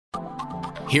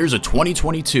Here's a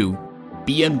 2022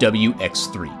 BMW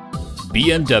X3.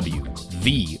 BMW,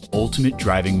 the ultimate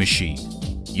driving machine.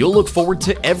 You'll look forward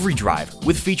to every drive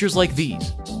with features like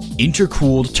these: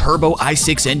 intercooled turbo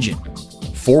i6 engine,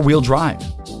 4-wheel drive,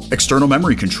 external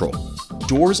memory control,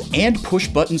 doors and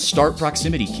push-button start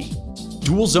proximity key,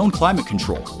 dual zone climate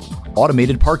control,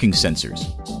 automated parking sensors,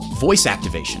 voice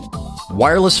activation,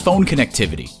 wireless phone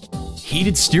connectivity,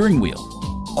 heated steering wheel,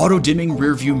 auto-dimming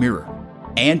rear-view mirror,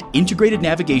 and integrated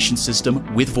navigation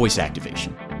system with voice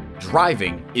activation.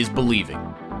 Driving is believing.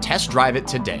 Test drive it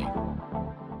today.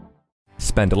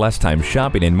 Spend less time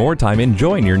shopping and more time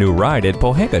enjoying your new ride at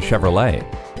Pohanka Chevrolet.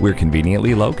 We're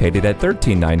conveniently located at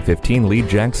 13915 Lee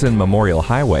Jackson Memorial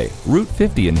Highway, Route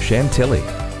 50 in Chantilly.